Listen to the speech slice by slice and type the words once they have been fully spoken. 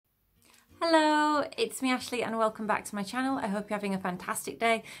Hello, it's me Ashley and welcome back to my channel. I hope you're having a fantastic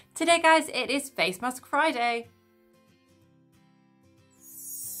day. Today guys, it is Face Mask Friday.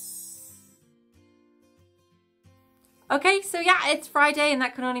 Okay, so yeah, it's Friday and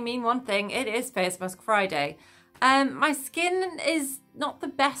that can only mean one thing. It is Face Mask Friday. My skin is not the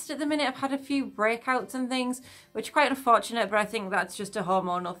best at the minute. I've had a few breakouts and things, which are quite unfortunate, but I think that's just a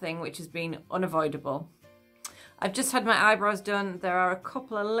hormonal thing which has been unavoidable. I've just had my eyebrows done. There are a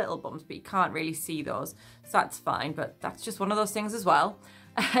couple of little bumps, but you can't really see those. So that's fine, but that's just one of those things as well.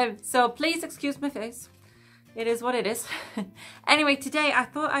 So please excuse my face. It is what it is. Anyway, today I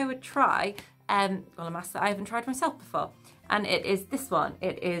thought I would try a mask that I haven't tried myself before. And it is this one.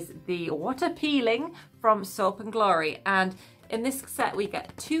 It is the Water Peeling from Soap and Glory. And in this set we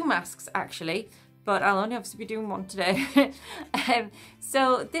get two masks actually, but I'll only obviously be doing one today.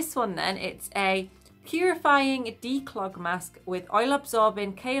 So this one then, it's a purifying De-Clog mask with oil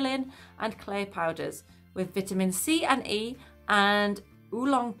absorbing kaolin and clay powders with vitamin C and E and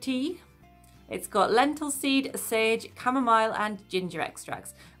oolong tea. It's got lentil seed, sage, chamomile and ginger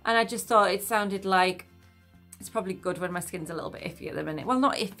extracts. And I just thought it sounded like it's probably good when my skin's a little bit iffy at the minute. Well,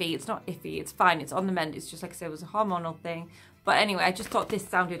 not iffy, it's not iffy, it's fine, it's on the mend. It's just like I said, it was a hormonal thing. But anyway, I just thought this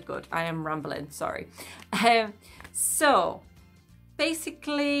sounded good. I am rambling, sorry. So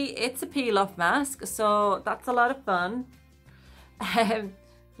basically, it's a peel-off mask, so that's a lot of fun.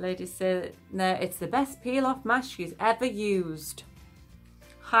 Lady said, no, it's the best peel-off mask she's ever used.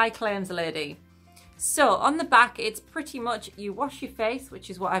 High claims, lady. So on the back, it's pretty much you wash your face,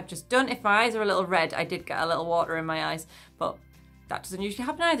 which is what I've just done. If my eyes are a little red, I did get a little water in my eyes, but that doesn't usually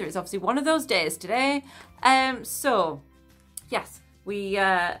happen either. It's obviously one of those days today. So yes, we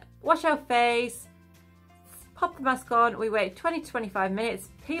wash our face, pop the mask on, we wait 20 to 25 minutes,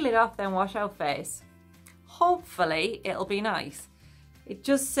 peel it off, then wash our face. Hopefully it'll be nice. It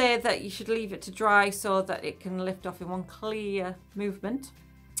does say that you should leave it to dry so that it can lift off in one clear movement.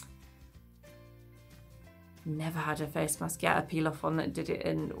 Never had a face mask yet, a peel off one that did it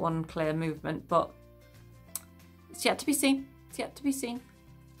in one clear movement, but it's yet to be seen. It's yet to be seen.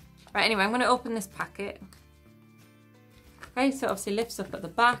 Right, anyway, I'm going to open this packet. Okay, so it obviously lifts up at the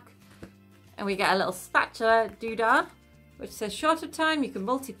back. And we get a little spatula doodah, which says short of time, you can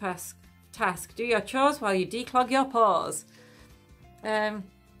multitask. Do your chores while you declog your pores.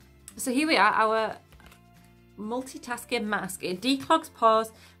 So here we are, our multitasking mask. It declogs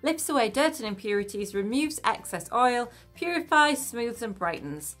pores, lifts away dirt and impurities, removes excess oil, purifies, smooths and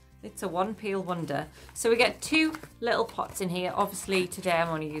brightens. It's a one peel wonder. So we get two little pots in here. Obviously today I'm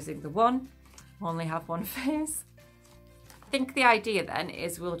only using the one. I only have one face. I think the idea then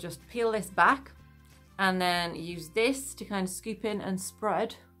is we'll just peel this back and then use this to kind of scoop in and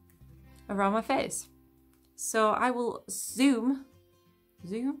spread around my face. So I will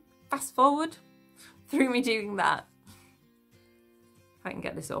fast forward through me doing that. If I can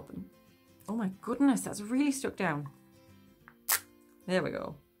get this open. Oh my goodness, that's really stuck down. There we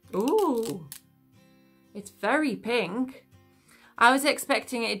go. Ooh, it's very pink. I was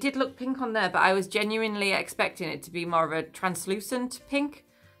expecting it did look pink on there, but I was genuinely expecting it to be more of a translucent pink.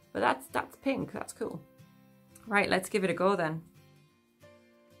 But that's pink, that's cool. Right, let's give it a go then.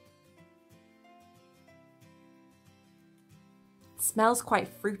 It smells quite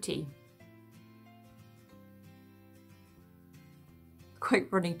fruity. Quite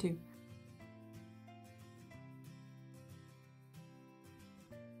runny too.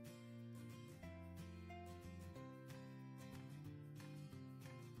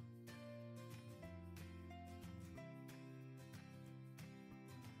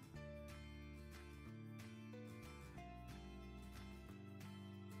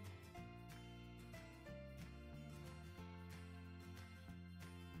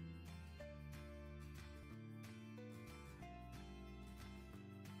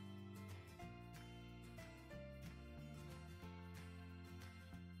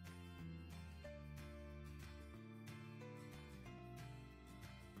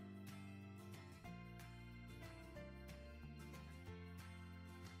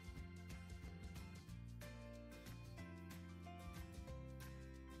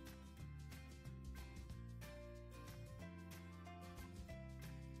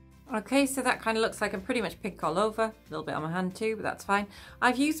 Okay, so that kind of looks like I'm pretty much pink all over. A little bit on my hand too, but that's fine.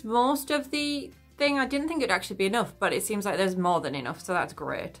 I've used most of the thing. I didn't think it'd actually be enough, but it seems like there's more than enough, so that's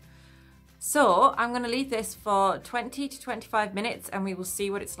great. So I'm going to leave this for 20 to 25 minutes and we will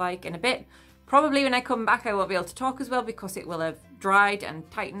see what it's like in a bit. Probably when I come back I won't be able to talk as well because it will have dried and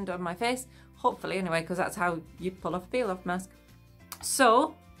tightened on my face. Hopefully anyway, because that's how you pull off a peel-off mask.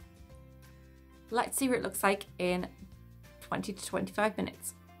 So let's see what it looks like in 20 to 25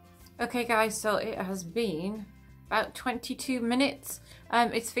 minutes. Okay guys, so it has been about 22 minutes.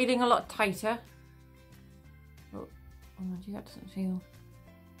 It's feeling a lot tighter. Oh, gee, that doesn't feel...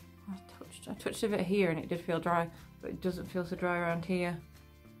 I touched a bit here and it did feel dry, but it doesn't feel so dry around here.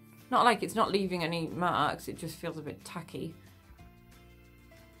 Not like it's not leaving any marks, it just feels a bit tacky.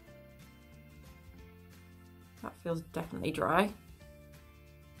 That feels definitely dry.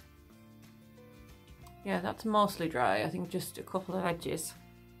 Yeah, that's mostly dry. I think just a couple of edges.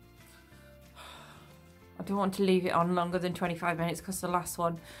 I don't want to leave it on longer than 25 minutes because the last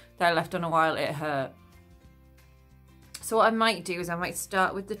one that I left on a while, it hurt. So what I might do is I might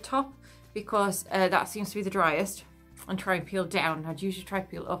start with the top because that seems to be the driest, and try and peel down. I'd usually try to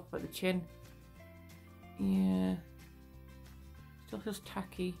peel up at the chin. Yeah. Still feels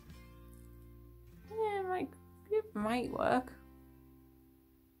tacky. Yeah, it might work.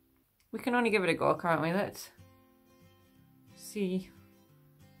 We can only give it a go, can't we? Let's see.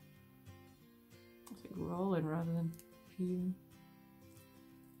 It's like rolling rather than peeling.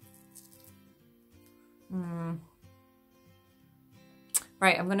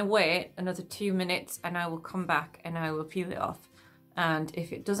 Right, I'm going to wait another 2 minutes and I will come back and I will peel it off. And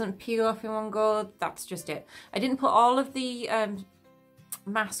if it doesn't peel off in one go, that's just it. I didn't put all of the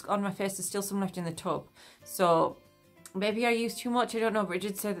mask on my face. There's still some left in the tub. So maybe I used too much. I don't know, but it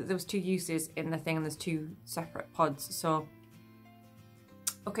did say that there was 2 uses in the thing and there's 2 separate pods. So,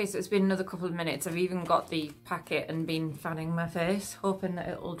 okay, so it's been another couple of minutes. I've even got the packet and been fanning my face, hoping that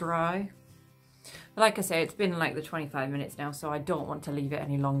it'll dry. But like I say, it's been like the 25 minutes now, so I don't want to leave it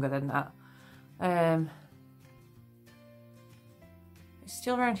any longer than that. It's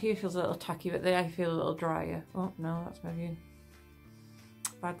still around here feels a little tacky, but there I feel a little drier. Oh no, that's maybe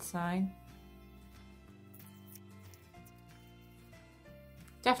a bad sign.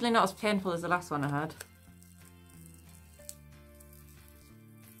 Definitely not as painful as the last one I had.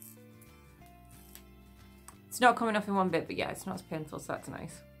 It's not coming off in one bit, but yeah, it's not as painful, so that's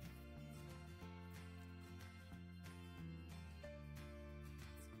nice.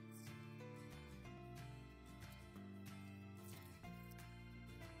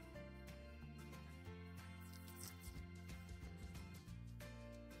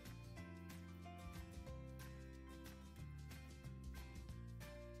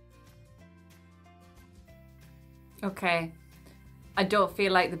 Okay, I don't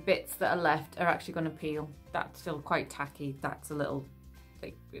feel like the bits that are left are actually going to peel. That's still quite tacky. That's a little,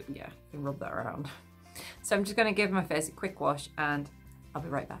 like, yeah, you can rub that around. So I'm just going to give my face a quick wash and I'll be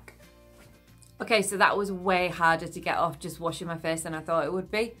right back. Okay, so that was way harder to get off just washing my face than I thought it would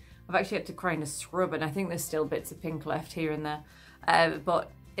be. I've actually had to kind of scrub, and I think there's still bits of pink left here and there,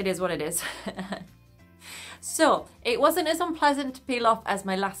 but it is what it is. So, it wasn't as unpleasant to peel off as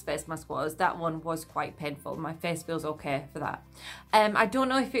my last face mask was. That one was quite painful. My face feels okay for that. I don't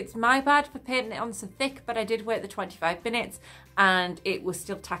know if it's my bad for painting it on so thick, but I did wait the 25 minutes and it was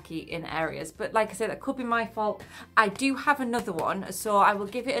still tacky in areas. But like I said, that could be my fault. I do have another one, so I will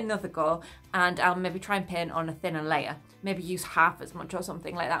give it another go and I'll maybe try and paint on a thinner layer. Maybe use half as much or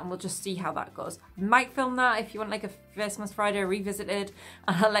something like that, and we'll just see how that goes. I might film that if you want like a Face Mask Friday revisited,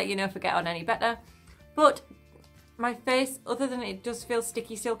 and I'll let you know if I get on any better. But my face, other than it does feel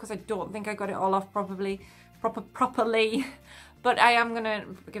sticky still because I don't think I got it all off properly. But I am going to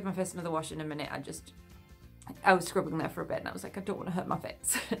give my face another wash in a minute. I was scrubbing there for a bit and I was like, I don't want to hurt my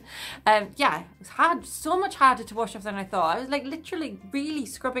face. Yeah, it was hard, so much harder to wash off than I thought. I was like literally really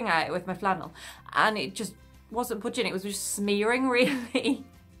scrubbing at it with my flannel and it just wasn't budging. It was just smearing really.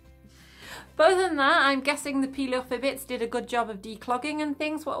 But other than that, I'm guessing the peel off bits did a good job of declogging and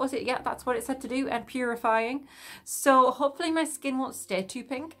things. What was it? Yeah, that's what it said to do, and purifying. So hopefully my skin won't stay too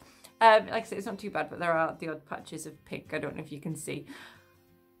pink. Like I said, it's not too bad, but there are the odd patches of pink. I don't know if you can see.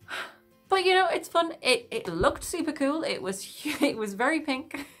 But you know, it's fun. It looked super cool. It was very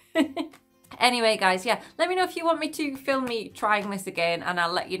pink. Anyway, guys, yeah, let me know if you want me to film me trying this again, and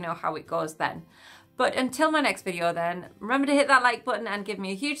I'll let you know how it goes then. But until my next video then, remember to hit that like button and give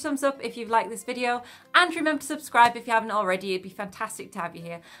me a huge thumbs up if you've liked this video. And remember to subscribe if you haven't already. It'd be fantastic to have you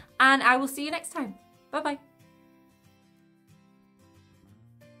here. And I will see you next time. Bye bye.